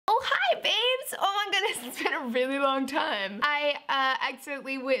honest, it's been a really long time. I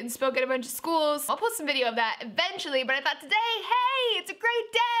accidentally went and spoke at a bunch of schools. I'll post some video of that eventually, but I thought today, hey, it's a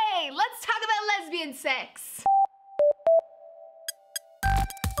great day. Let's talk about lesbian sex.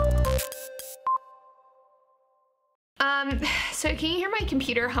 So can you hear my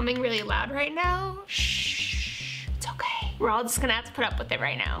computer humming really loud right now? Shh, it's okay. We're all just gonna have to put up with it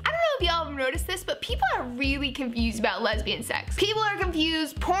right now. I don't know if y'all have noticed this, but people are really confused about lesbian sex. People are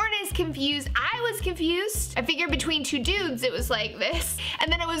confused, porn is confused, I was confused. I figured between two dudes it was like this,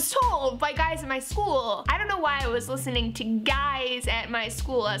 and then it was told by guys at my school. I don't know why I was listening to guys at my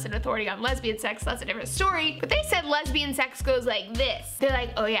school as an authority on lesbian sex, that's a different story, but they said lesbian sex goes like this. They're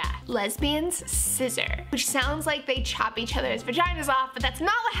like, oh yeah, lesbians scissor, which sounds like they chop each other's vaginas off, but that's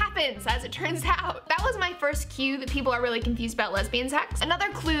not what happens, as it turns out. That was my first cue that people are really confused about lesbian sex. Another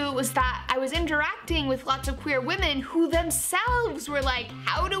clue was that I was interacting with lots of queer women who themselves were like,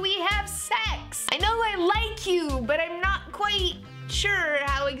 how do we have sex? I know I like you, but I'm not quite sure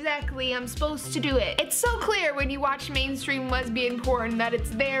how exactly I'm supposed to do it. It's so clear when you watch mainstream lesbian porn that it's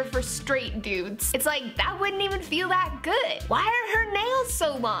there for straight dudes. It's like, that wouldn't even feel that good. Why are her nails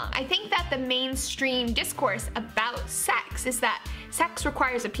so long? I think that the mainstream discourse about sex is that sex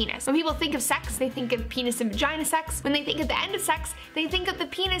requires a penis. When people think of sex, they think of penis and vagina sex. When they think of the end of sex, they think of the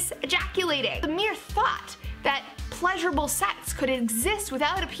penis ejaculating. The mere thought that pleasurable sex could exist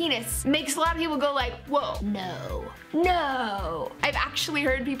without a penis makes a lot of people go like, whoa, no, no. I've actually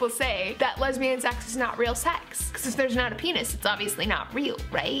heard people say that lesbian sex is not real sex, because if there's not a penis, it's obviously not real,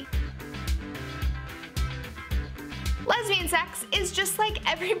 right? Lesbian sex is just like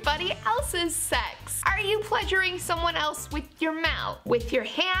everybody else's sex. Are you pleasuring someone else with your mouth? With your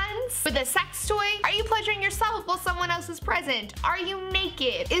hands? With a sex toy? Are you pleasuring yourself while someone else is present? Are you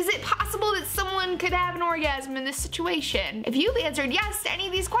naked? Is it possible that someone could have an orgasm in this situation? If you've answered yes to any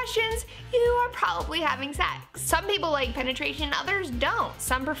of these questions, you are probably having sex. Some people like penetration, others don't.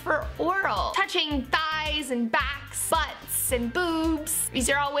 Some prefer oral. Touching thighs and backs, butts and boobs. These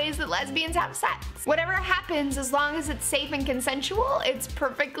are all ways that lesbians have sex. Whatever happens, as long as it's safe and consensual, it's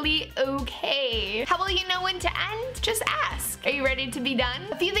perfectly okay. How will you know when to end? Just ask. Are you ready to be done?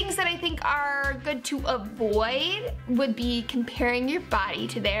 A few things that I think are good to avoid would be comparing your body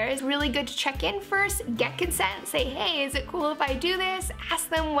to theirs. Really good to check in first, get consent, say, hey, is it cool if I do this? Ask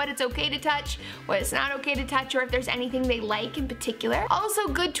them what it's okay to touch, what it's not okay to touch, or if there's anything they like in particular. Also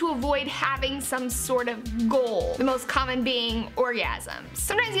good to avoid having some sort of goal, the most common being orgasms.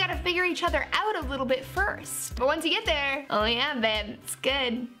 Sometimes you gotta figure each other out a little bit first. But once you get there, oh yeah, babe, it's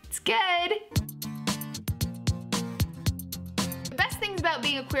good. It's good. The best things about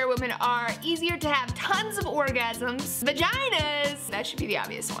being a queer woman are easier to have tons of orgasms, vaginas, that should be the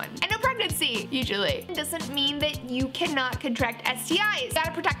obvious one, and no pregnancy, usually. It doesn't mean that you cannot contract STIs. You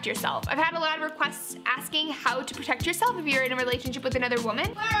gotta protect yourself. I've had a lot of requests asking how to protect yourself if you're in a relationship with another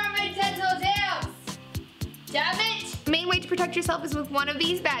woman. Where are my dental dams? Damn it! The main way to protect yourself is with one of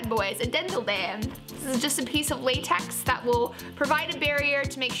these bad boys, a dental dam. This is just a piece of latex that will provide a barrier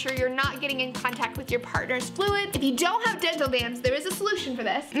to make sure you're not getting in contact with your partner's fluids. If you don't have dental dams, there is a solution for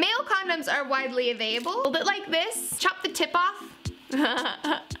this. Male condoms are widely available. Hold it like this, chop the tip off.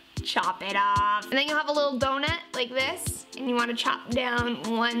 Chop it off. And then you'll have a little donut like this, and you want to chop down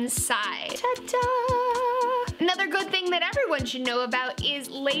one side. Ta-da! Another good thing that everyone should know about is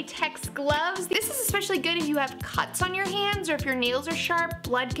latex gloves. This is especially good if you have cuts on your hands or if your nails are sharp.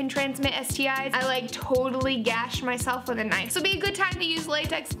 Blood can transmit STIs. I like totally gash myself with a knife. So it'd be a good time to use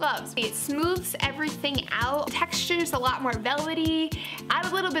latex gloves. It smooths everything out. The texture's a lot more velvety. Add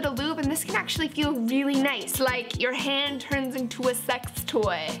a little bit of lube and this can actually feel really nice. Like your hand turns into a sex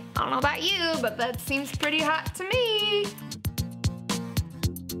toy. I don't know about you, but that seems pretty hot to me.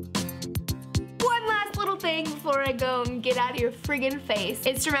 One last little thing before I go and get out of your friggin' face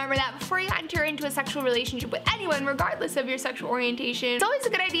is to remember that before you enter into a sexual relationship with anyone, regardless of your sexual orientation, it's always a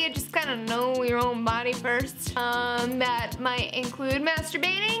good idea to just kind of know your own body first. That might include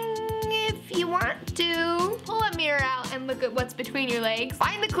masturbating. If you want to, pull a mirror out and look at what's between your legs.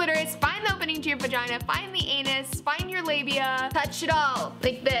 Find the clitoris, find the opening to your vagina, find the anus, find your labia, touch it all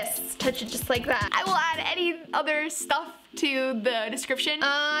like this. Touch it just like that. I will add any other stuff to the description. Yay,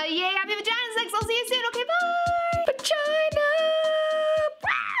 happy vagina sex. I'll see you soon. Okay, bye. Vagina.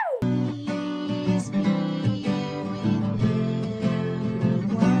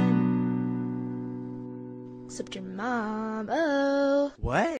 Except your mom. Oh. What?